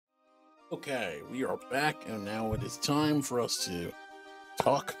Okay, we are back, and now it is time for us to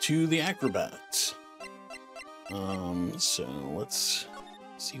talk to the acrobat. So let's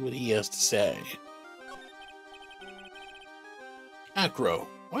see what he has to say. Acro,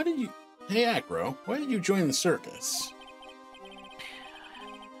 why did you... Hey, Acro, why did you join the circus?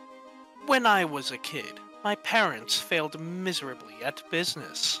 When I was a kid, my parents failed miserably at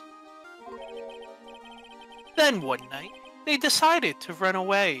business. Then one night, they decided to run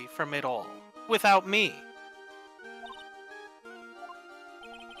away from it all, without me.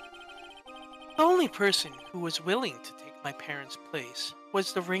 The only person who was willing to take my parents' place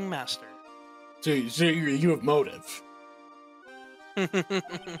was the ringmaster. So you have motive. The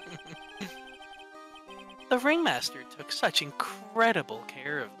ringmaster took such incredible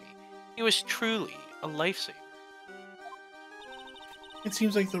care of me. He was truly a lifesaver. It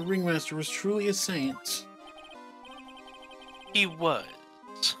seems like the ringmaster was truly a saint. He was.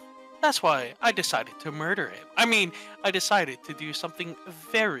 That's why I decided to murder him. I decided to do something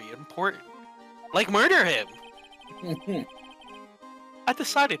very important. Like murder him! I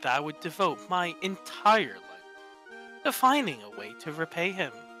decided that I would devote my entire life to finding a way to repay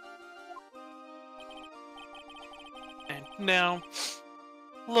him. And now,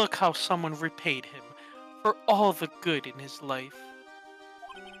 look how someone repaid him for all the good in his life.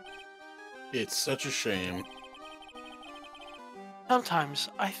 It's such a shame. Sometimes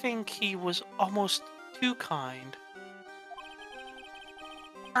I think he was almost too kind.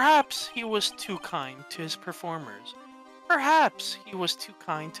 Perhaps he was too kind to his performers. Perhaps he was too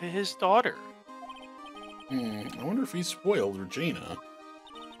kind to his daughter. I wonder if he spoiled Regina.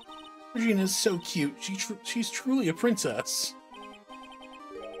 Regina's so cute. She's truly a princess.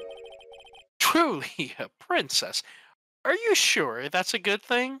 Truly a princess. Are you sure that's a good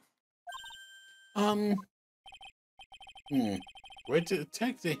thing? Do I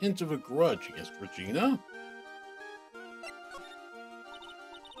detect a hint of a grudge against Regina?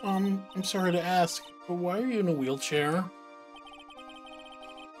 I'm sorry to ask, but why are you in a wheelchair?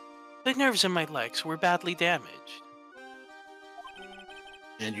 The nerves in my legs were badly damaged.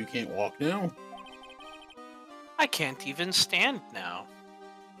 And you can't walk now? I can't even stand now.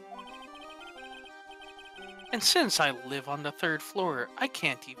 And since I live on the third floor, I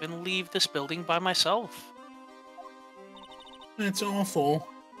can't even leave this building by myself. That's awful.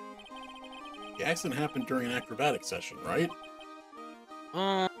 The accident happened during an acrobatic session, right?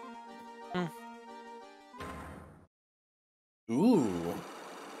 Um, Ooh.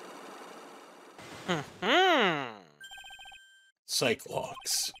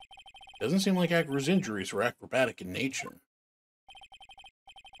 Cyclops. Doesn't seem like Acro's injuries were acrobatic in nature.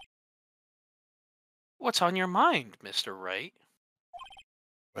 What's on your mind, Mr. Wright?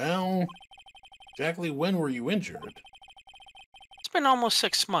 Well, exactly when were you injured? It's been almost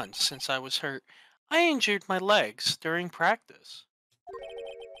 6 months since I was hurt. I injured my legs during practice.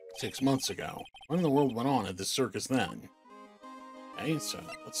 6 months ago. What in the world went on at this circus then? Okay, so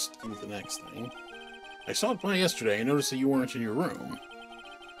let's do the next thing. I saw it by yesterday and noticed that you weren't in your room.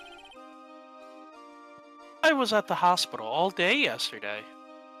 I was at the hospital all day yesterday.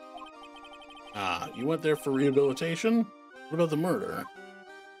 Ah, you went there for rehabilitation? What about the murder?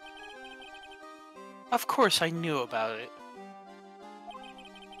 Of course I knew about it.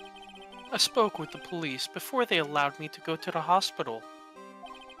 I spoke with the police before they allowed me to go to the hospital.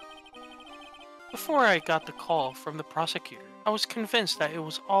 Before I got the call from the prosecutor, I was convinced that it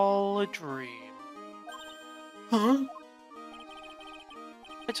was all a dream. Huh?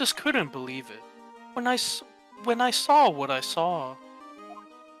 I just couldn't believe it. When I saw what I saw.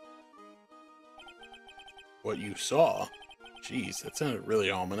 What you saw? Jeez, that sounded really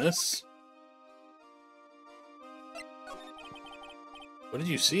ominous. What did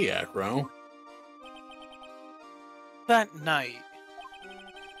you see, Acro? That night,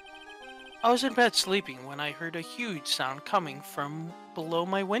 I was in bed sleeping when I heard a huge sound coming from below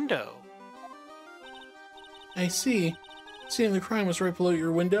my window. I see. Seeing the crime was right below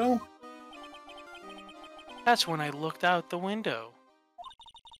your window? That's when I looked out the window.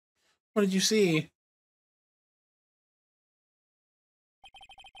 What did you see?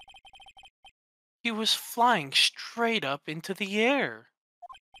 He was flying straight up into the air.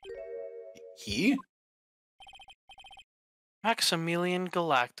 He? Maximilian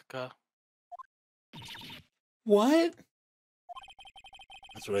Galactica. What?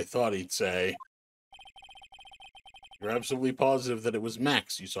 That's what I thought he'd say. You're absolutely positive that it was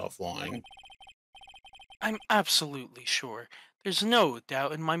Max you saw flying? I'm absolutely sure. There's no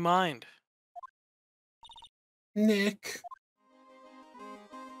doubt in my mind. Nick.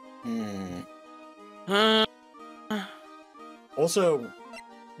 Uh, Also,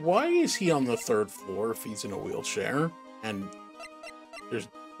 why is he on the 3rd floor if he's in a wheelchair? And there's,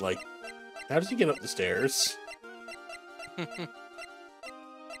 like, how does he get up the stairs?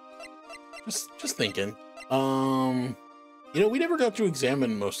 Just thinking. You know, we never got to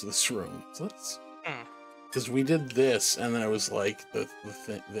examine most of this room. So let's... Because we did this, and then it was, like, the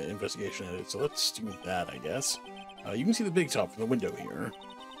investigation edit. So let's do that, I guess. You can see the big top from the window here.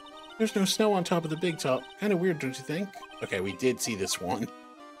 There's no snow on top of the big top. Kind of weird, don't you think? Okay, we did see this one.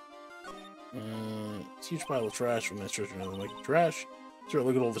 It's a huge pile of trash from this church and another like trash. Sure,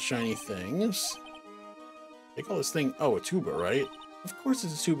 look at all the shiny things. They call this thing, oh, a tuba, right? Of course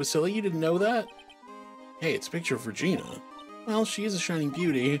it's a tuba, silly. You didn't know that? Hey, it's a picture of Regina. Well, she is a shining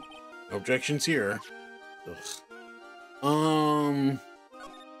beauty. No objections here. Ugh.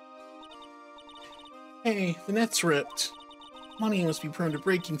 Hey, the net's ripped. Money must be prone to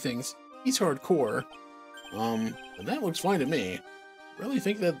breaking things. He's hardcore. The net looks fine to me. Really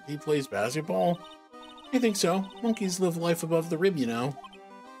think that he plays basketball? I think so. Monkeys live life above the rib, you know.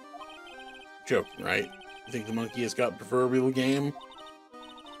 Joking, right? You think the monkey has got proverbial game?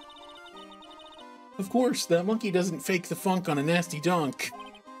 Of course, that monkey doesn't fake the funk on a nasty dunk.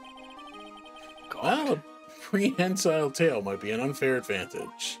 God. Well, a prehensile tail might be an unfair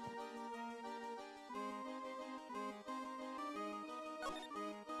advantage.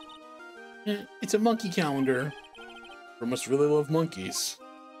 It's a monkey calendar. Or must really love monkeys.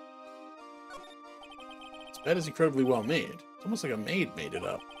 This bed is incredibly well made. It's almost like a maid made it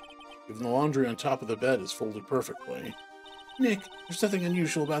up. Even the laundry on top of the bed is folded perfectly. Nick, there's nothing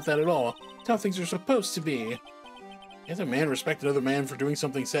unusual about that at all. It's how things are supposed to be. Can't a man respect another man for doing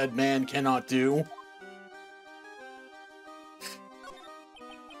something said man cannot do?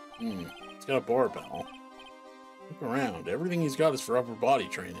 It's got a barbell. Look around. Everything he's got is for upper body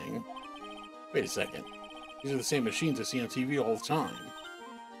training. Wait a second. These are the same machines I see on TV all the time.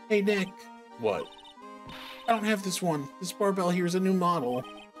 Hey, Nick. What? I don't have this one. This barbell here is a new model.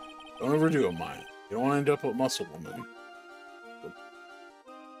 Don't overdo it, Maya. You don't want to end up with Muscle Woman. But,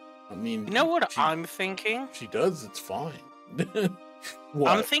 I mean... You know what I'm thinking? If she does, it's fine.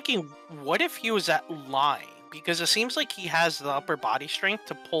 What? I'm thinking, what if he was at line? Because it seems like he has the upper body strength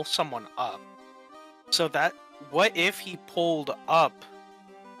to pull someone up. So that... What if he pulled up...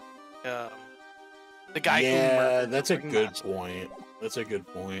 the guy who murdered that's a the good ringmaster. point. That's a good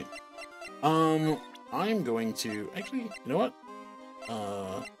point. I'm going to... Actually, you know what?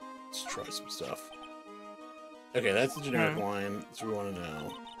 Let's try some stuff. Okay, that's the generic line. That's what we want to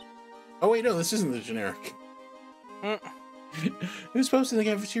know. Oh, wait, no, this isn't the generic. It was posted in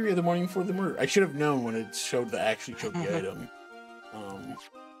the cafeteria the morning before the murder. I should have known when it showed actually showed the item.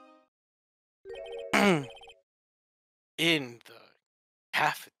 In the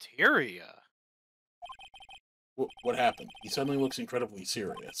cafeteria? What happened? He suddenly looks incredibly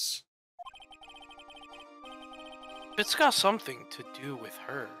serious. If it's got something to do with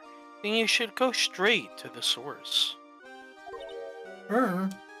her, then you should go straight to the source. Her?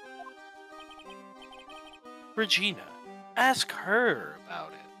 Regina. Ask her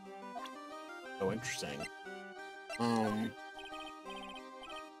about it. Oh, interesting.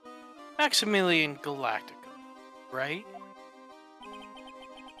 Maximilian Galactica, right?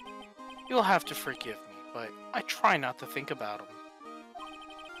 You'll have to forgive me, but I try not to think about him.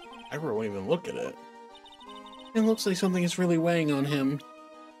 I won't even look at it. It looks like something is really weighing on him.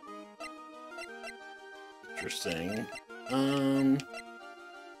 Interesting. I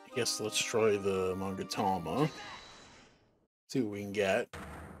guess let's try the Mangatama. See what we can get.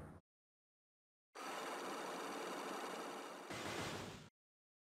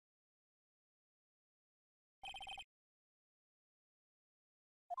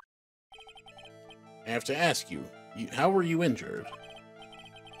 I have to ask you, how were you injured?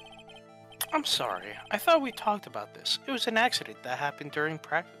 I'm sorry. I thought we talked about this. It was an accident that happened during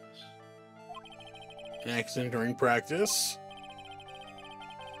practice. An accident during practice?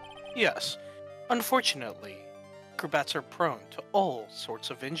 Yes. Unfortunately, acrobats are prone to all sorts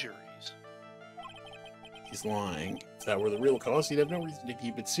of injuries. He's lying. If that were the real cause, he'd have no reason to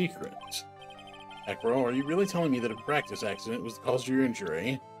keep it secret. Acro, are you really telling me that a practice accident was the cause of your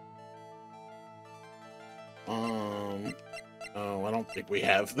injury? Oh, I don't think we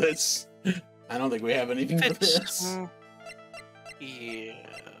have this. I don't think we have anything for this. Yeah.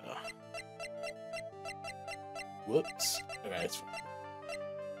 Whoops. Okay, it's fine.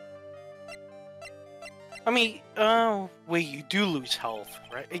 I mean, wait, you do lose health,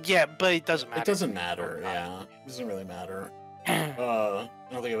 right? Yeah, but it doesn't matter. It doesn't matter, yeah. It doesn't really matter. I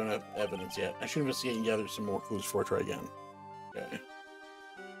don't think I have enough evidence yet. I should investigate and gather some more clues before I try again. Okay.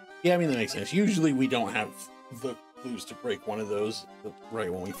 Yeah, I mean, that makes sense. Usually we don't have the clues to break one of those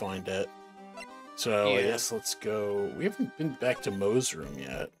right when we find it. So I Yeah. guess let's go. We haven't been back to Moe's room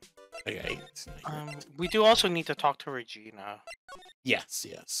yet. Okay. It's not here. We do also need to talk to Regina. Yes,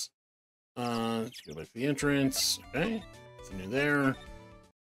 yes. Let's go back to the entrance. Okay. Nothing new there.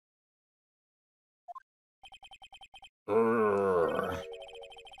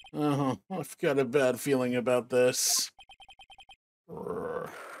 Oh, I've got a bad feeling about this.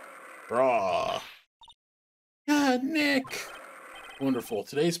 Ah, Nick! Wonderful.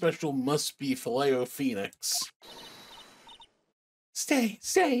 Today's special must be Filet-O-Phoenix. Stay,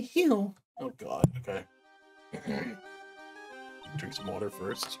 heal. Oh god, okay. Drink some water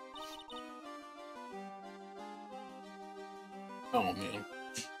first. Oh man.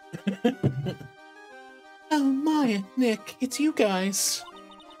 Oh my, Nick, it's you guys.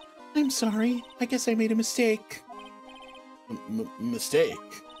 I'm sorry. I guess I made a mistake. Mistake?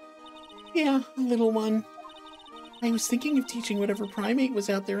 Yeah, a little one. I was thinking of teaching whatever primate was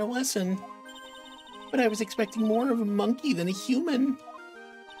out there a lesson. But I was expecting more of a monkey than a human.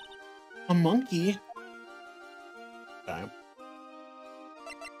 A monkey? Okay.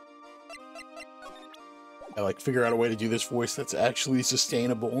 I figure out a way to do this voice that's actually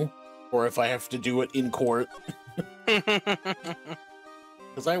sustainable. Or if I have to do it in court.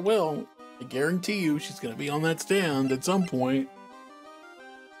 Because I will. I guarantee you she's going to be on that stand at some point.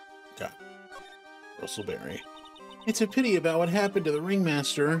 Okay. Russellberry. It's a pity about what happened to the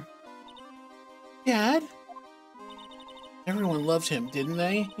ringmaster. Dad? Everyone loved him, didn't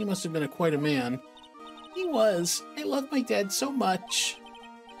they? He must have been quite a man. He was. I love my dad so much.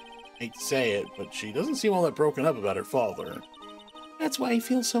 I hate to say it, but she doesn't seem all that broken up about her father. That's why I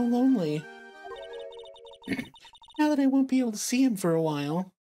feel so lonely. Now that I won't be able to see him for a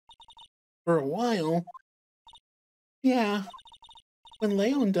while. For a while? Yeah. When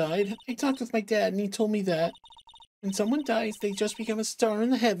Leon died, I talked with my dad and he told me that when someone dies, they just become a star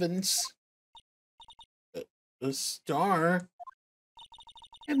in the heavens. A star?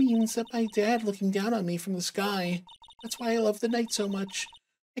 That means that my dad looking down on me from the sky. That's why I love the night so much.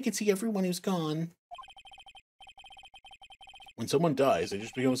 I can see everyone who's gone. When someone dies, they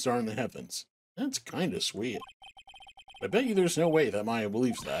just become a star in the heavens. That's kind of sweet. I bet you there's no way that Maya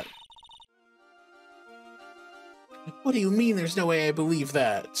believes that. What do you mean there's no way I believe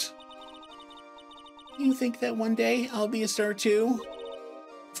that? You think that one day I'll be a star too?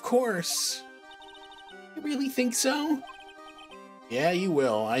 Of course. You really think so? Yeah, you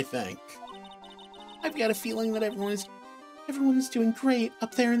will, I think. I've got a feeling that everyone is doing great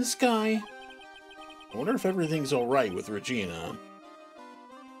up there in the sky. I wonder if everything's alright with Regina.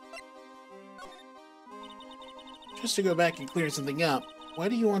 Just to go back and clear something up, why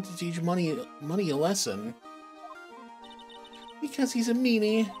do you want to teach Money a lesson? Because he's a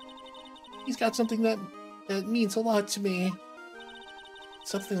meanie. He's got something that means a lot to me.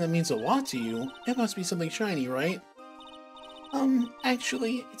 Something that means a lot to you? It must be something shiny, right?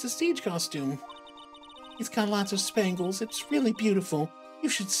 Actually, it's a stage costume. It's got lots of spangles. It's really beautiful. You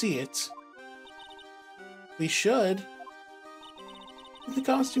should see it. We should. When the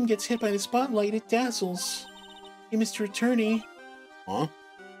costume gets hit by the spotlight, it dazzles. Hey, Mr. Attorney. Huh?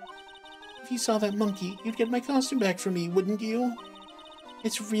 If you saw that monkey, you'd get my costume back for me, wouldn't you?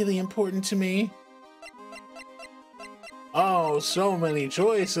 It's really important to me. Oh, so many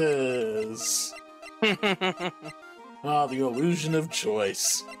choices. Ah, the illusion of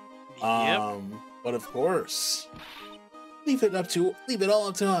choice. Yep. But of course. Leave it all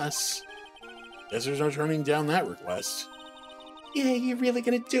up to us. Guess there's no turning down that request. Yeah, you're really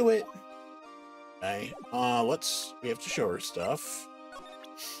gonna do it. Okay, we have to show her stuff.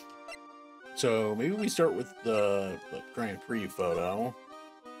 So maybe we start with the Grand Prix photo.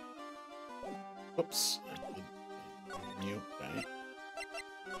 Whoops. Okay.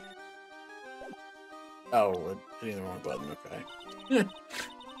 Oh, we're hitting the wrong button, okay.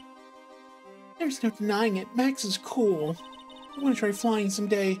 There's no denying it, Max is cool. I want to try flying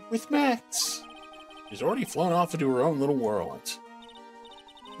someday with Max. She's already flown off into her own little world.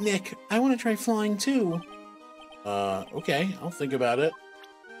 Nick, I want to try flying too. Okay, I'll think about it.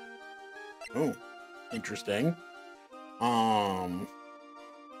 Oh, interesting.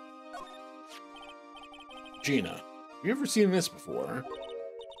 Gina, have you ever seen this before?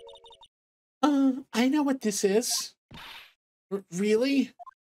 I know what this is. Really?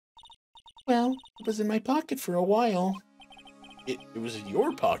 Well, it was in my pocket for a while. It was in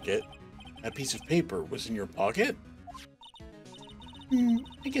your pocket? That piece of paper was in your pocket?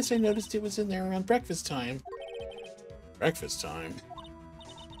 I guess I noticed it was in there around breakfast time. Breakfast time?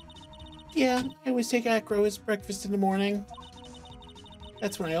 Yeah, I always take Acro as breakfast in the morning.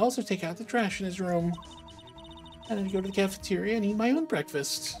 That's when I also take out the trash in his room. I had to go to the cafeteria and eat my own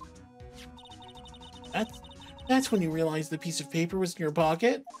breakfast. That's when you realized the piece of paper was in your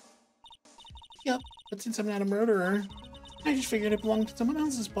pocket? Yep, but since I'm not a murderer, I just figured it belonged to someone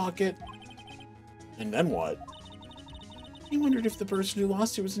else's pocket. And then what? I wondered if the person who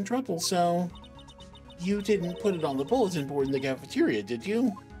lost it was in trouble, so... You didn't put it on the bulletin board in the cafeteria, did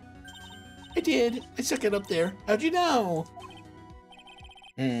you? I did. I stuck it up there. How'd you know?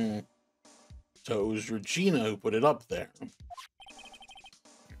 So it was Regina who put it up there.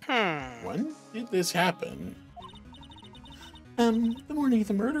 When did this happen? The morning of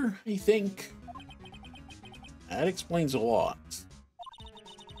the murder, I think. That explains a lot.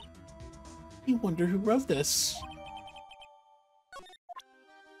 I wonder who wrote this.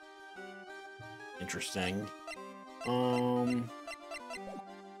 Interesting. I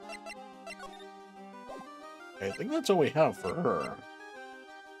think that's all we have for her.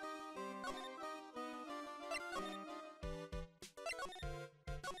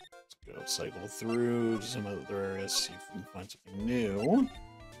 Let's go cycle through to some other areas, see if we can find something new.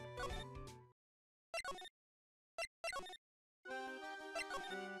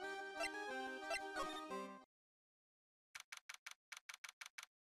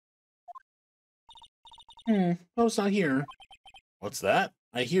 Moe's not here. What's that?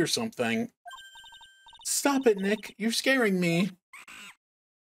 I hear something. Stop it, Nick. You're scaring me.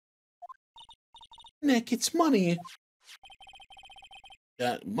 Nick, it's money.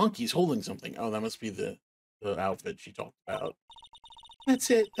 That monkey's holding something. Oh, that must be the outfit she talked about.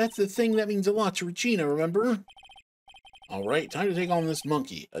 That's it. That's the thing that means a lot to Regina, remember? All right, time to take on this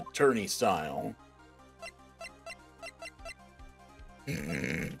monkey, attorney style.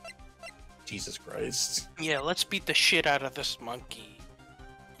 Jesus Christ. Yeah, let's beat the shit out of this monkey.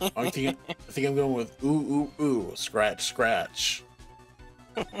 I think I'm going with ooh, ooh, ooh, scratch, scratch.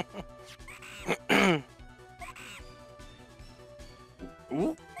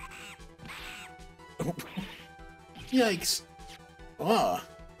 Ooh. Yikes. Ah.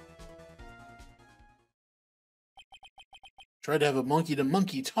 Tried to have a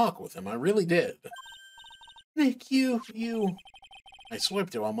monkey-to-monkey talk with him. I really did. Nick, you... I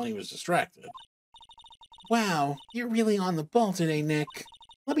swiped it while Money was distracted. Wow, you're really on the ball today, Nick.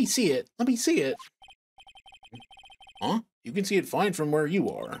 Let me see it. Let me see it. Huh? You can see it fine from where you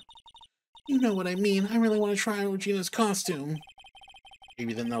are. You know what I mean. I really want to try on Regina's costume.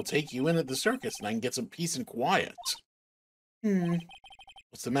 Maybe then they'll take you in at the circus and I can get some peace and quiet.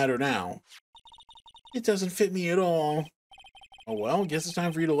 What's the matter now? It doesn't fit me at all. Oh well, guess it's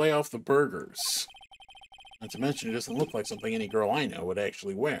time for you to lay off the burgers. Not to mention, it doesn't look like something any girl I know would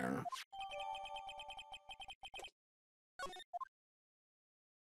actually wear.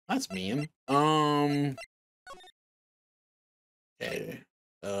 That's mean. Okay.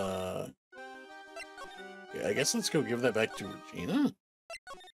 Yeah, I guess let's go give that back to Regina.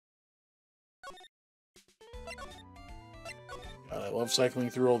 God, I love cycling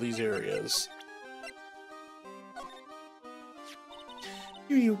through all these areas.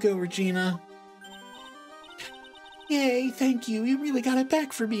 Here you go, Regina. Yay, thank you. You really got it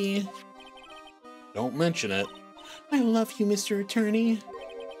back for me. Don't mention it. I love you, Mr. Attorney.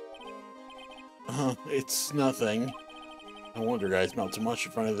 It's nothing. No wonder guys melt too much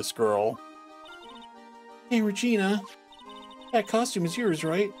in front of this girl. Hey, Regina. That costume is yours,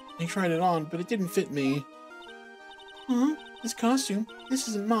 right? I tried it on, but it didn't fit me. Huh? This costume? This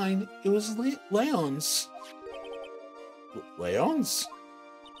isn't mine. It was Leon's. Leon's?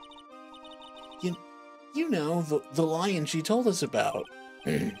 You know, the lion she told us about.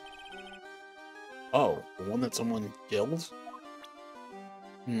 Oh, the one that someone killed?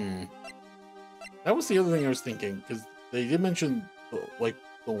 That was the other thing I was thinking, because they did mention, like,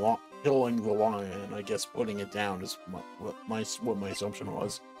 killing the lion, I guess putting it down is what my assumption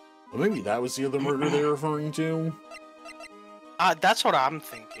was. But maybe that was the other murder they were referring to? That's what I'm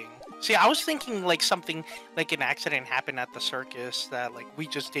thinking. See, I was thinking, like, something, like an accident happened at the circus that, like, we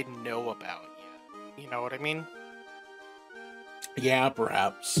just didn't know about yet. You know what I mean? Yeah,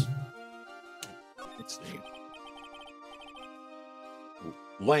 perhaps. Let's see.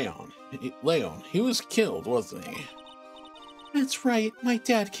 Leon, he was killed, wasn't he? That's right, my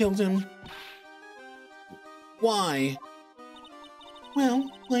dad killed him. Why? Well,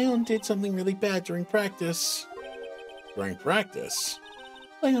 Leon did something really bad during practice. During practice?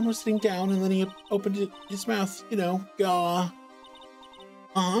 Leon was sitting down and then he opened his mouth, you know, gaw.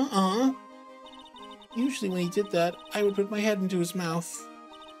 Usually when he did that, I would put my head into his mouth.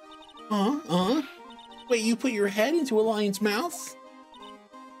 Wait, you put your head into a lion's mouth?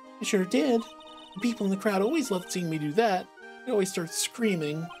 I sure did. The people in the crowd always loved seeing me do that. They always start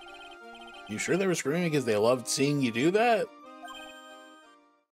screaming. You sure they were screaming because they loved seeing you do that?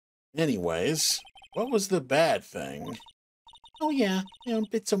 Anyways, what was the bad thing? Oh yeah, I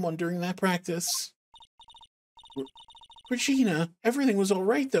bit someone during that practice. Regina, everything was all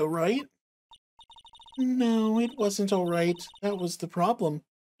right though, right? No, it wasn't all right. That was the problem.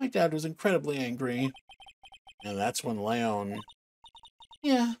 My dad was incredibly angry. And that's when Leon...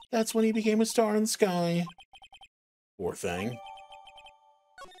 Yeah, that's when he became a star in the sky. Poor thing.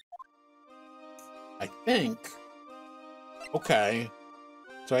 I think... Okay.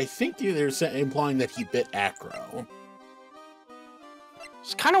 So I think they're implying that he bit Acro.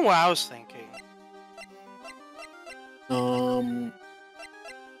 It's kind of what I was thinking.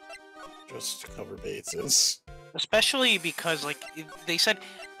 Just to cover bases. Especially because, like, they said,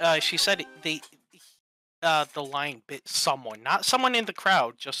 she said the lion bit someone, not someone in the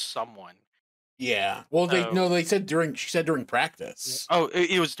crowd, just someone. Yeah. Well, they said she said during practice. Oh,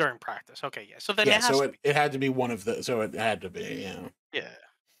 it was during practice. Okay, yeah. So then it had to be one of the, so it had to be, yeah. Yeah.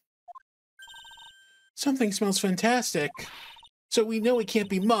 Something smells fantastic. So we know it can't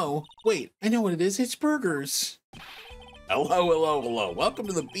be Moe. Wait, I know what it is. It's burgers. Hello. Welcome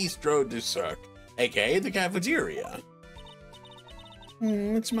to the Bistro du Cirque, aka the cafeteria.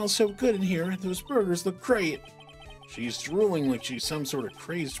 It smells so good in here. Those burgers look great. She's drooling like she's some sort of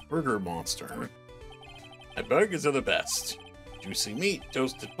crazed burger monster. My burgers are the best. Juicy meat,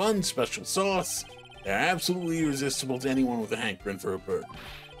 toasted bun, special sauce. They're absolutely irresistible to anyone with a hankering for a burger.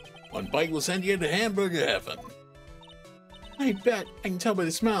 One bite will send you to hamburger heaven. I bet. I can tell by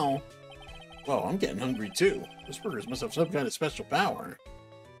the smell. Well, I'm getting hungry too. Those burgers must have some kind of special power.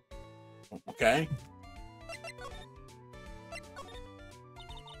 Okay.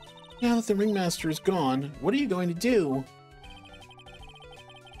 Now that the ringmaster is gone, what are you going to do?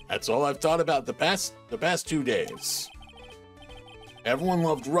 That's all I've thought about the past 2 days. Everyone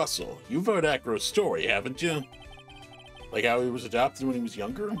loved Russell. You've heard Acro's story, haven't you? Like how he was adopted when he was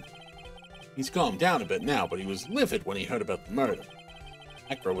younger? He's calmed down a bit now, but he was livid when he heard about the murder.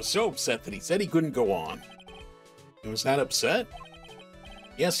 Acro was so upset that he said he couldn't go on. He was that upset?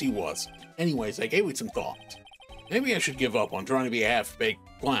 Yes, he was. Anyways, I gave it some thought. Maybe I should give up on trying to be a half-baked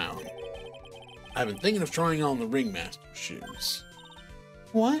clown. I've been thinking of trying on the ringmaster's shoes.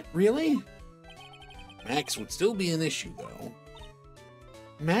 What? Really? Max would still be an issue, though.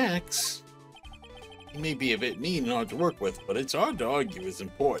 Max? He may be a bit mean and hard to work with, but it's hard to argue his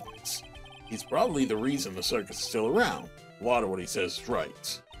importance. He's probably the reason the circus is still around. A lot of what he says is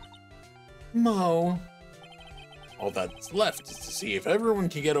right. Moe. All that's left is to see if everyone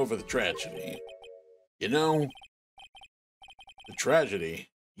can get over the tragedy. You know? The tragedy?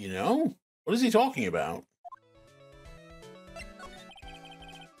 You know? What is he talking about?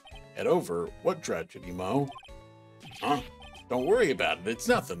 Get over what tragedy, Moe? Huh? Don't worry about it. It's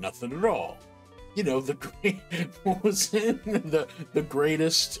nothing at all. You know, what was it? The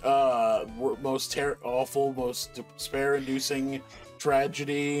greatest, most awful, most despair-inducing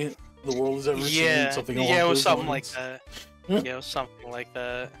tragedy the world has ever seen. Something along it was those something lines. like that. Yeah, it was something like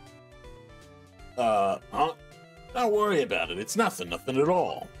that. Huh? Don't worry about it. It's nothing at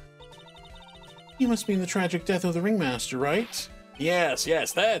all. You must mean the tragic death of the ringmaster, right? Yes,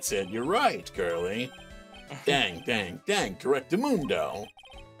 that's it. You're right, Curly. Dang, correctamundo.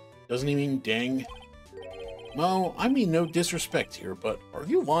 Doesn't he mean dang? Mo, I mean no disrespect here, but are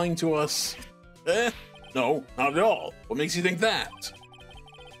you lying to us? No, not at all. What makes you think that?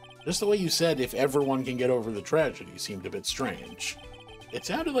 Just the way you said if everyone can get over the tragedy seemed a bit strange. It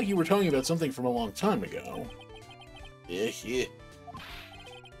sounded like you were talking about something from a long time ago. Yeah.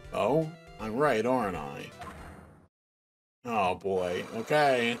 Oh, I'm right, aren't I? Oh boy,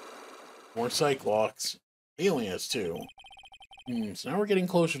 okay. More Cyclops. Healing us too. So now we're getting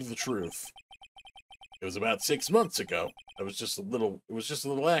closer to the truth. It was about 6 months ago. It was just a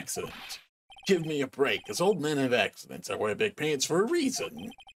little accident. Give me a break, because old men have accidents. I wear big pants for a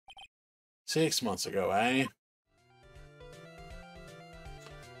reason. 6 months ago, eh?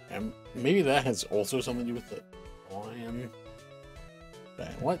 And maybe that has also something to do with the lion.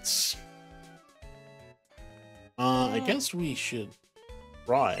 Okay, let's... I guess we should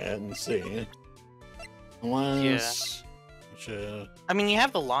try it and see. Unless... Yeah. I mean, you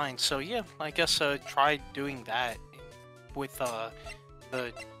have the line, so yeah, I guess try doing that with the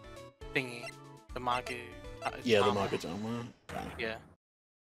thingy, the Magu. Yeah, the Magatama. Okay. Yeah.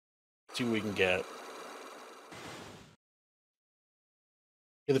 See what we can get.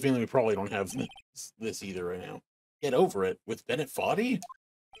 Get the feeling we probably don't have this either right now. Get over it with Bennett Foddy?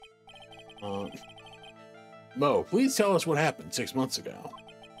 Mo, please tell us what happened 6 months ago.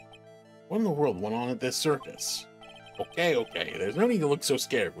 What in the world went on at this circus? Okay. There's no need to look so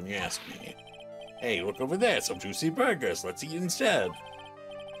scared when you ask me. Hey, look over there, some juicy burgers. Let's eat instead.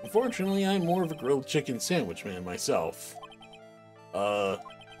 Unfortunately, I'm more of a grilled chicken sandwich man myself.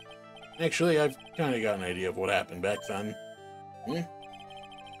 Actually, I've kind of got an idea of what happened back then.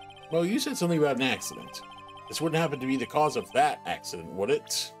 Well, you said something about an accident. This wouldn't happen to be the cause of that accident, would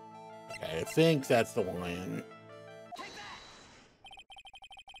it? Okay, I think that's the line.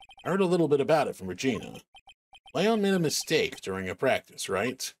 I heard a little bit about it from Regina. Leon made a mistake during a practice,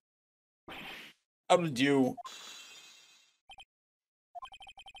 right? How did you...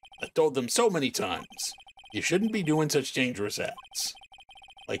 I told them so many times. You shouldn't be doing such dangerous acts.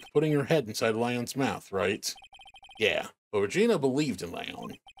 Like putting your head inside Leon's mouth, right? Yeah, but Regina believed in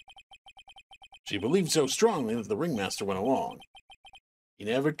Leon. She believed so strongly that the ringmaster went along. He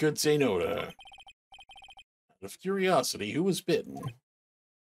never could say no to her. Out of curiosity, who was bitten?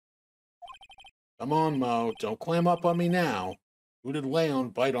 Come on, Mo, don't clam up on me now. Who did Leon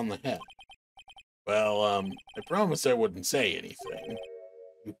bite on the head? Well, I promised I wouldn't say anything.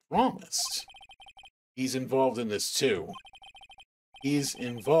 You promised? He's involved in this too. He's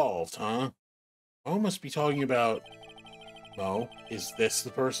involved, huh? Mo must be talking about... Mo, is this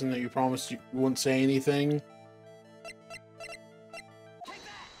the person that you promised you wouldn't say anything?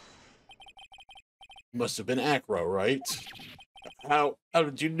 Must have been Acro, right? How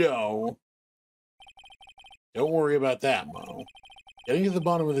did you know? Don't worry about that, Mo. Getting to the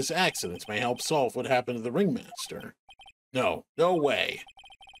bottom of this accident may help solve what happened to the ringmaster. No way.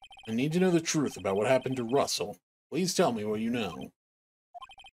 I need to know the truth about what happened to Russell. Please tell me what you know.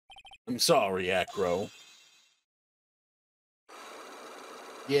 I'm sorry, Acro.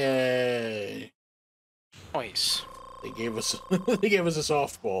 Yay. Nice. They gave us a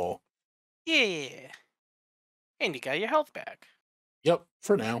softball. Yeah. And you got your health back. Yep,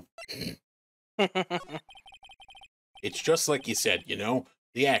 for now. It's just like you said, you know,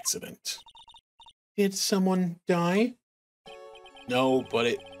 the accident. Did someone die? No, but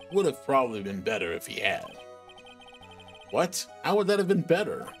it would have probably been better if he had. What? How would that have been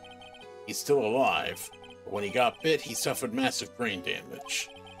better? He's still alive, but when he got bit, he suffered massive brain damage.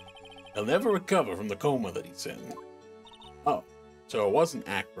 He'll never recover from the coma that he's in. Oh, so it wasn't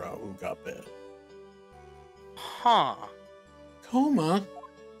Acro who got bit. Huh. Coma?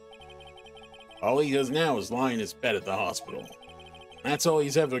 All he does now is lie in his bed at the hospital. That's all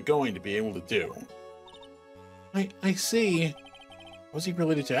he's ever going to be able to do. I see. Was he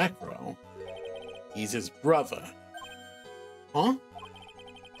related to Acro? He's his brother. Huh?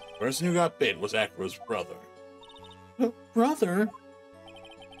 The person who got bit was Acro's brother. Brother?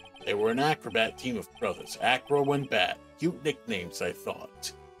 They were an acrobat team of brothers. Acro and Bat. Cute nicknames, I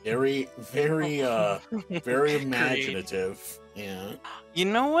thought. Very imaginative. Yeah. You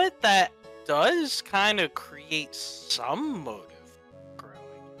know what? That does kind of create some motive growing.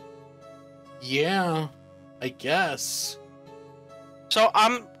 Yeah, I guess. So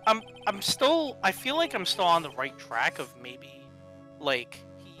I'm still, I feel like I'm still on the right track of maybe like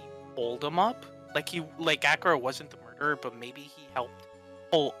he pulled him up. Like Acro wasn't the murderer, but maybe he helped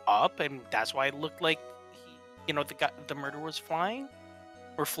pull up, and that's why it looked like the murderer was flying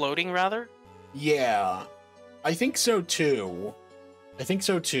or floating rather. Yeah, I think so too.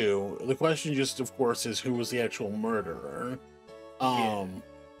 The question just, of course, is who was the actual murderer.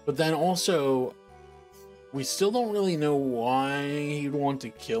 But then also, we still don't really know why he'd want to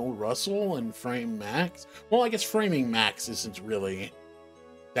kill Russell and frame Max. Well, I guess framing Max isn't really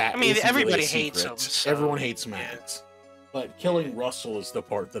that. I mean, everybody really hates him. So... Everyone hates Max. But killing Russell is the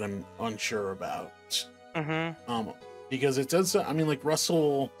part that I'm unsure about. Because it does. I mean, like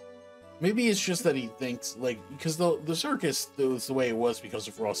Russell. Maybe it's just that he thinks, like, because the circus was the way it was because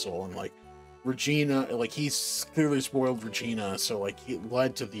of Russell, and like Regina, like he's clearly spoiled Regina, so like it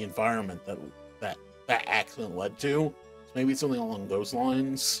led to the environment that accident led to. So maybe it's something along those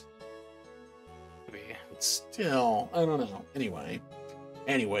lines. Maybe. But still, I don't know.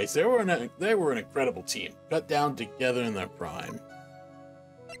 Anyways, they were an incredible team, cut down together in their prime.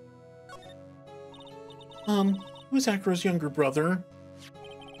 Who's Acro's younger brother?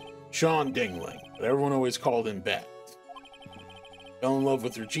 Sean Dingling, but everyone always called him Bet. Fell in love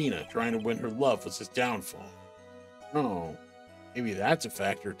with Regina, trying to win her love was his downfall. Oh, maybe that's a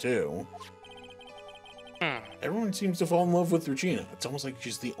factor too. Everyone seems to fall in love with Regina. It's almost like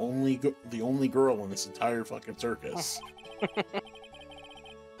she's the only girl in this entire fucking circus.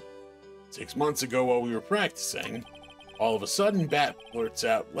 6 months ago, while we were practicing, all of a sudden, Bat blurts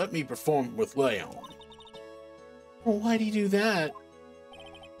out, "Let me perform with Leon." Well, why'd he do that?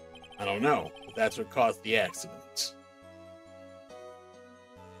 I don't know, but that's what caused the accident.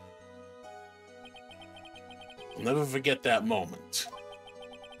 I'll never forget that moment.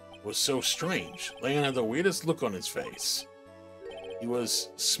 It was so strange. Leon had the weirdest look on his face. He was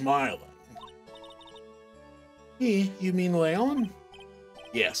smiling. You mean Leon?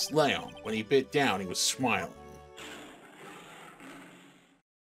 Yes, Leon. When he bit down, he was smiling.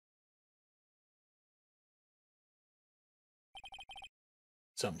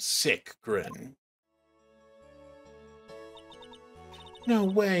 Some sick grin. No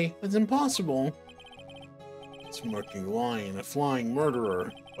way, that's impossible. A smirking lion, a flying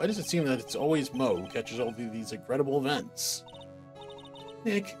murderer. Why does it seem that it's always Moe who catches all these incredible events?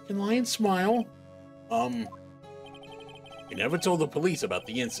 Nick, can lions smile? We never told the police about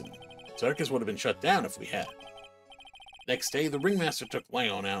the incident. Circus would have been shut down if we had. Next day, the ringmaster took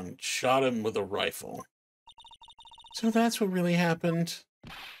Leon out and shot him with a rifle. So that's what really happened.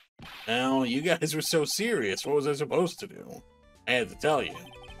 Well, you guys were so serious. What was I supposed to do? I had to tell you.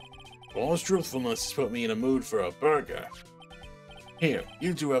 Paul's truthfulness has put me in a mood for a burger. Here,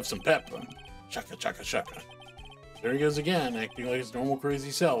 you two have some pepper. Shaka, shaka, shaka. There he goes again, acting like his normal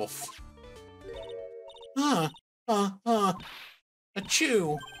crazy self. Achoo!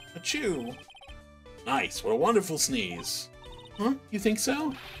 Achoo! Nice, what a wonderful sneeze. Huh? You think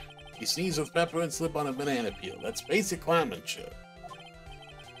so? You sneeze with pepper and slip on a banana peel. That's basic clownmanship.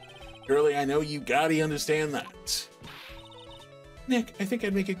 Girlie, I know you gotta understand that. Nick, I think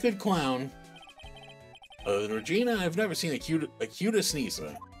I'd make a good clown. Other than Regina, I've never seen a cuter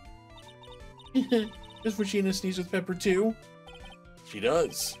sneezer. Does Regina sneeze with pepper too? She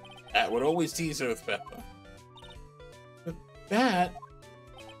does. Bat would always tease her with pepper. But Bat?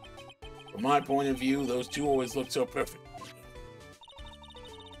 From my point of view, those two always look so perfect.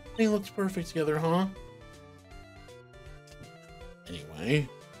 They looked perfect together, huh? Anyway.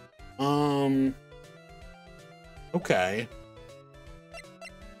 Okay.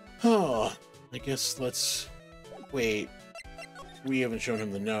 Oh, I guess let's... Wait. We haven't shown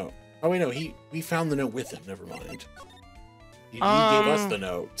him the note. Oh, wait, no, we found the note with him. Never mind. He gave us the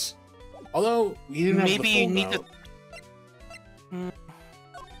notes. Although, we didn't have the full note.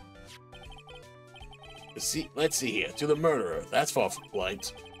 Let's see here. To the murderer. That's far from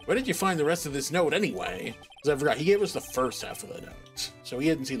polite. Where did you find the rest of this note anyway? Because I forgot, he gave us the first half of the note. So he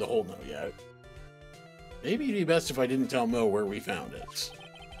hadn't seen the whole note yet. Maybe it'd be best if I didn't tell Moe where we found it.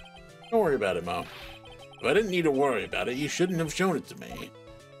 Don't worry about it, Moe. If I didn't need to worry about it, you shouldn't have shown it to me.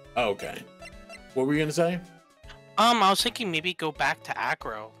 Oh, okay. What were you gonna say? I was thinking maybe go back to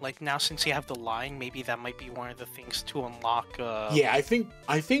Acro. Like, now since you have the line, maybe that might be one of the things to unlock, Yeah, I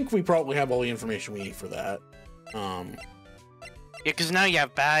think we probably have all the information we need for that. Yeah, because now you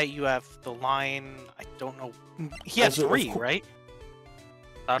have Bat, you have the line, I don't know... He has three, right?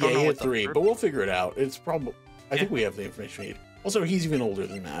 I don't know he what had three, but we'll figure it out. It's probably... I think we have the information we need. Also, he's even older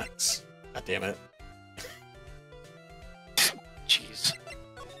than Max. God damn it. Jeez.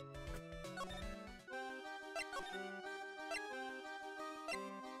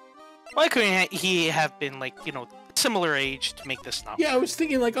 Why couldn't he have been, like, you know, similar age to make this not? Yeah, I was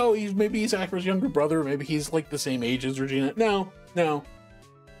thinking, like, oh, maybe he's Acro's younger brother. Maybe he's, like, the same age as Regina. No.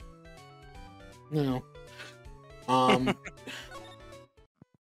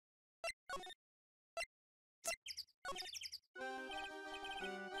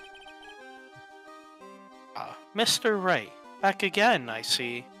 Mr. Wright, back again, I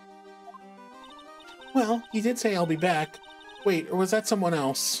see. Well, he did say I'll be back. Wait, or was that someone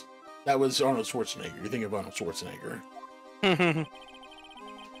else? That was Arnold Schwarzenegger. You're thinking of Arnold Schwarzenegger.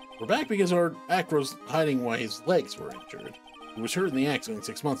 We're back because our Acro's hiding why his legs were injured. He was hurt in the accident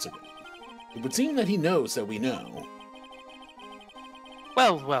 6 months ago. It would seem that he knows that we know.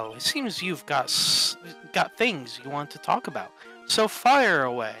 Well, it seems you've got things you want to talk about. So fire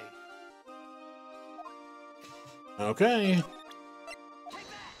away. Okay.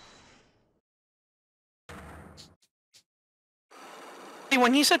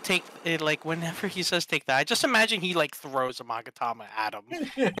 When he said take it, like whenever he says take that, I just imagine he like throws a Magatama at him.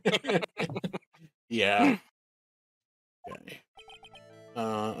 Yeah. Okay.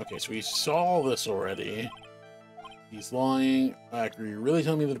 Okay, so we saw this already. He's lying. Acro, you're really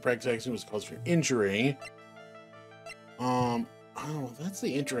telling me that the practice accident was caused for injury? Oh, that's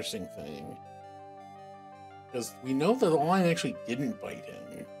the interesting thing. Because we know that the lion actually didn't bite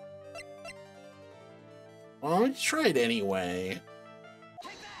him. Well, let's try it anyway.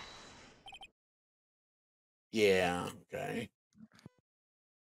 Yeah, okay.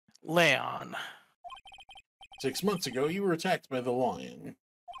 Leon. 6 months ago, you were attacked by the lion.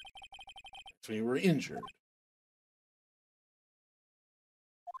 So you were injured.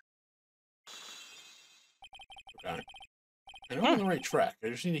 Okay. I know I'm on the right track. I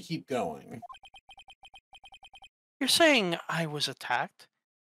just need to keep going. You're saying I was attacked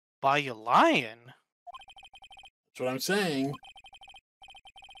by a lion? That's what I'm saying.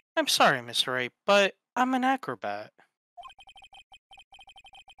 I'm sorry, Mr. Ape, but I'm an acrobat.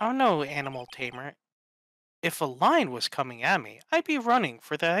 I'm no animal tamer. If a lion was coming at me, I'd be running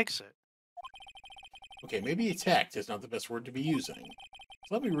for the exit. Okay, maybe attacked is not the best word to be using.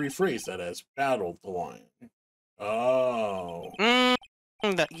 So let me rephrase that as battled the lion. Oh, Mm,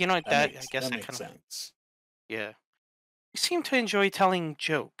 you know what, I guess that that makes kind of, sense. yeah. You seem to enjoy telling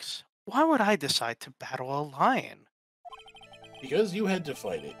jokes. Why would I decide to battle a lion? Because you had to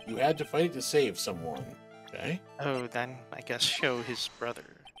fight it. You had to fight it to save someone. Okay? Oh, then I guess show his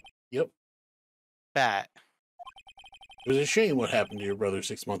brother. Yep. Bat. It was a shame what happened to your brother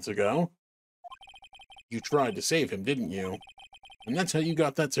 6 months ago. You tried to save him, didn't you? And that's how you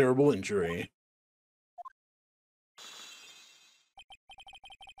got that terrible injury.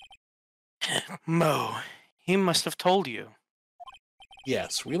 Moe. He must have told you.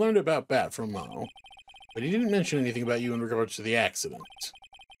 Yes, we learned about Bat from Moe, but he didn't mention anything about you in regards to the accident.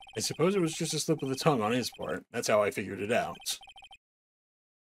 I suppose it was just a slip of the tongue on his part. That's how I figured it out.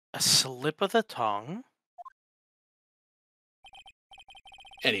 A slip of the tongue?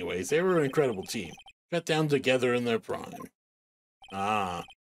 Anyways, they were an incredible team. Got down together in their prime. Ah,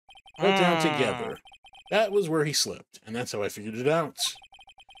 got down Hmm. together. That was where he slipped, and that's how I figured it out.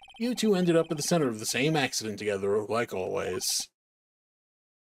 You two ended up at the center of the same accident together, like always.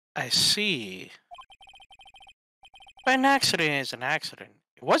 I see. But an accident is an accident.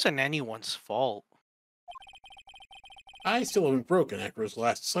 It wasn't anyone's fault. I still haven't broken Acro's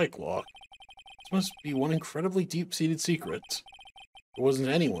last psych lock. This must be one incredibly deep-seated secret. It wasn't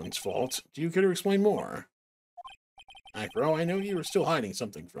anyone's fault. Do you care to explain more? Acro, I know you are still hiding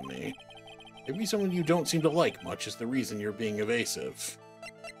something from me. Maybe someone you don't seem to like much is the reason you're being evasive.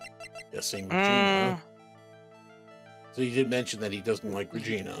 Guessing Regina. Hmm. So you did mention that he doesn't like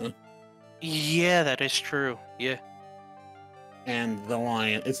Regina. Yeah, that is true. Yeah. And the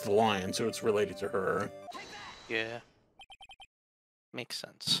lion, it's the lion, so it's related to her. Yeah. Makes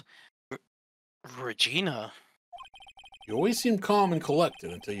sense. Regina? You always seem calm and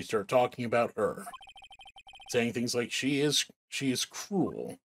collected until you start talking about her. Saying things like she is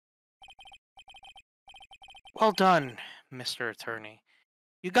cruel. Well done, Mr. Attorney.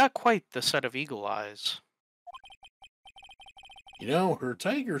 You got quite the set of eagle eyes. You know, her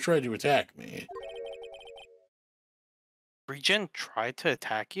tiger tried to attack me. Regent tried to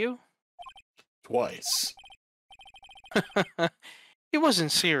attack you? Twice. It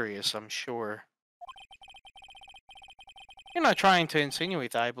wasn't serious, I'm sure. You're not trying to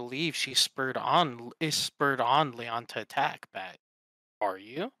insinuate that I believe she spurred on Leon to attack, Bat. Are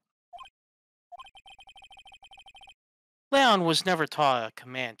you? Leon was never taught a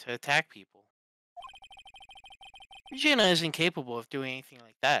command to attack people. Regina isn't capable of doing anything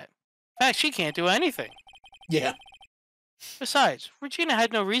like that. In fact, she can't do anything. Yeah. Besides, Regina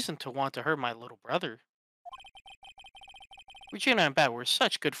had no reason to want to hurt my little brother. Regina and Bat were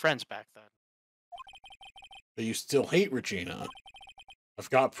such good friends back then. But you still hate Regina. I've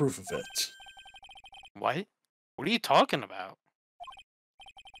got proof of it. What? What are you talking about?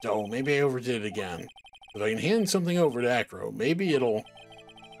 Oh, maybe I overdid it again. If I can hand something over to Acro, maybe it'll...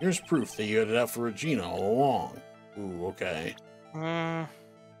 Here's proof that you had it out for Regina all along. Ooh, okay. Hmm.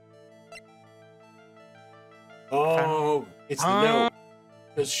 Oh, it's the Uh, note.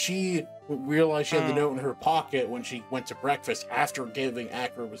 Because she realized she had the mm. note in her pocket when she went to breakfast after giving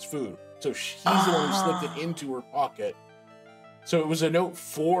Acro his food. So she's the one who slipped it into her pocket. So it was a note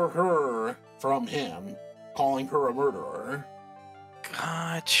for her from him, calling her a murderer.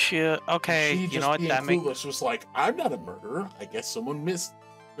 Gotcha. Okay, She you know just what? being That makes. clueless was like, I'm not a murderer. I guess someone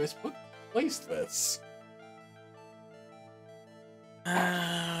misplaced this.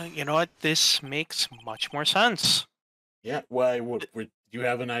 You know what? This makes much more sense. Yeah, why would you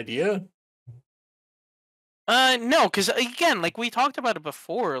have an idea? No, because again, like we talked about it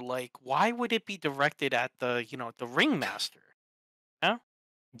before, like why would it be directed at the ringmaster? Yeah,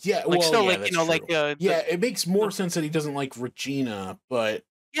 Yeah, like well, still, yeah, like that's true. the Yeah, it makes more sense that he doesn't like Regina, but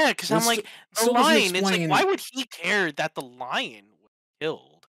yeah, because I'm this like the still doesn't lion. It's like explain. why would he care that the lion was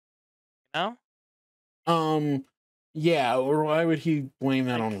killed? You know, Um, yeah, or why would he blame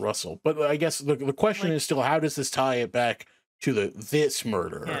that like on Russell? But I guess the question like is still, how does this tie it back to this yeah,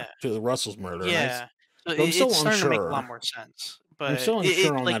 murder, to the Russell's murder? And yeah. So I'm it's still starting to make a lot unsure. more sense. I'm But still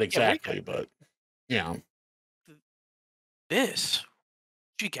unsure it on like that yeah, we exactly, get it. but yeah. This,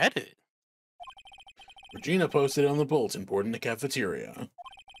 did you get it? Regina posted it on the bulletin board in the cafeteria.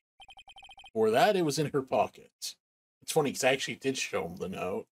 For that, it was in her pocket. It's funny because I actually did show him the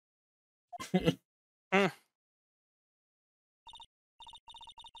note. Hmm.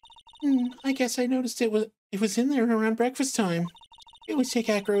 I guess I noticed it was in there around breakfast time. We always take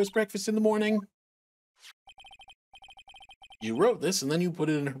Acro as breakfast in the morning. You wrote this and then you put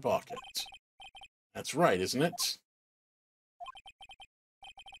it in her pocket. That's right, isn't it?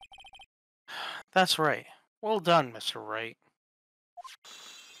 That's right. Well done, Mr. Wright.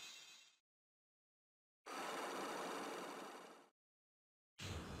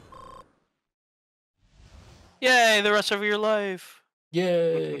 Yay, the rest of your life.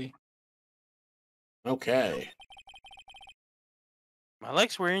 Yay! Okay. My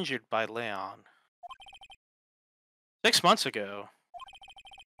legs were injured by Leon. 6 months ago,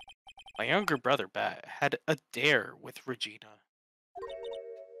 my younger brother Bat had a dare with Regina.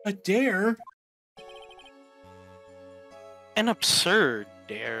 A dare? An absurd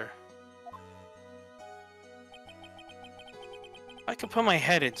dare. I could put my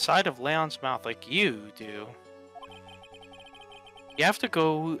head inside of Leon's mouth like you do. You have to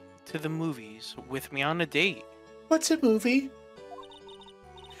go to the movies with me on a date. What's a movie?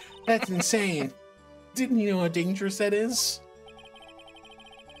 That's insane. Didn't you know how dangerous that is?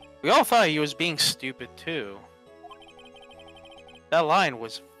 We all thought he was being stupid too. That line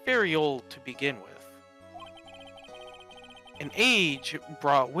was very old to begin with. An age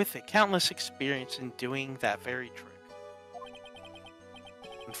brought with it countless experience in doing that very trick.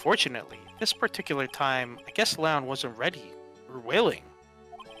 Unfortunately, this particular time, I guess Leon wasn't ready or willing.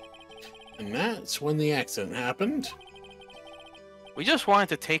 And that's when the accident happened. We just wanted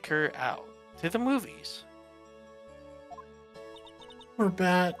to take her out to the movies. Poor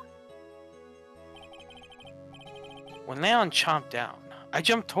Bat. When Leon chomped down, I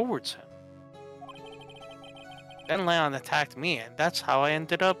jumped towards him. Then Leon attacked me, and that's how I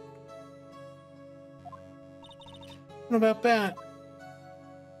ended up. What about Bat?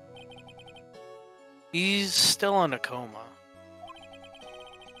 He's still in a coma.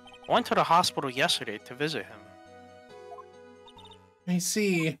 I went to the hospital yesterday to visit him. I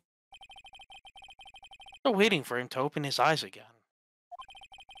see. Still waiting for him to open his eyes again.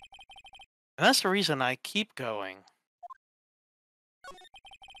 And that's the reason I keep going.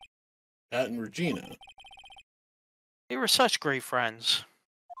 Bat and Regina. They were such great friends.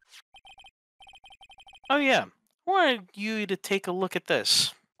 Oh yeah, I wanted you to take a look at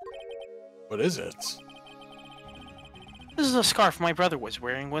this. What is it? This is a scarf my brother was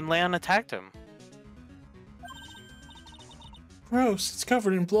wearing when Leon attacked him. Gross, it's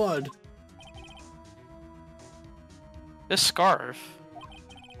covered in blood. This scarf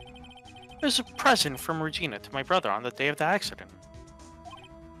is a present from Regina to my brother on the day of the accident.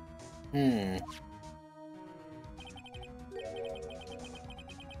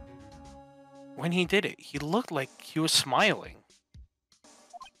 When he did it, he looked like he was smiling.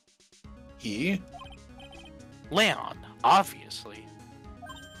 He? Leon, obviously.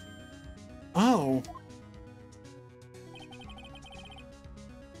 Oh.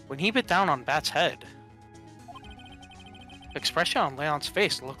 When he bit down on Bat's head, the expression on Leon's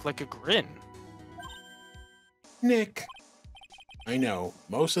face looked like a grin. Nick. I know,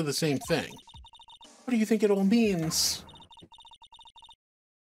 most of the same thing. What do you think it all means?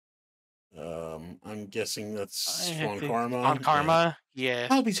 I'm guessing that's on Karma. On Karma? Yeah.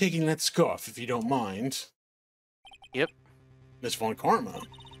 I'll be taking that scarf if you don't mind. Yep. Miss Von Karma,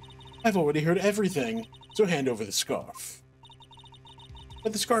 I've already heard everything, so hand over the scarf.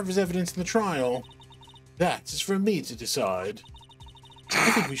 But the scarf is evidence in the trial. That is for me to decide.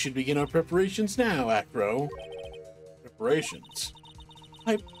 I think we should begin our preparations now, Acro. Preparations?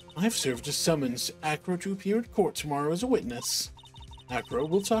 I've served a summons Acro to appear in court tomorrow as a witness. Acro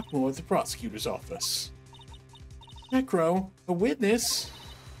will talk more at the prosecutor's office. Acro, a witness?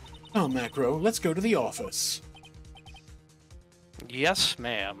 Come, Acro, let's go to the office. Yes,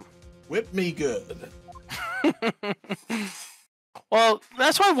 ma'am. Whip me good. Well,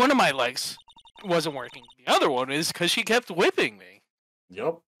 that's why one of my legs wasn't working. The other one is because she kept whipping me.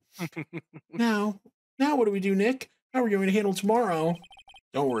 Yup. Now what do we do, Nick? How are we going to handle tomorrow?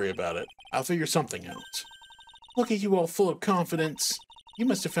 Don't worry about it. I'll figure something out. Look at you all full of confidence. You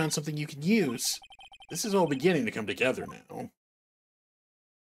must have found something you can use. This is all beginning to come together now.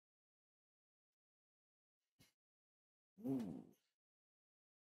 Ooh.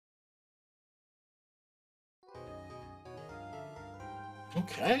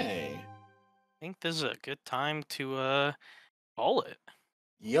 Okay. I think this is a good time to call it.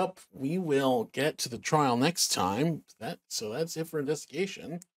 Yup, we will get to the trial next time. So that's it for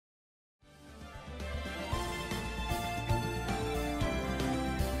investigation.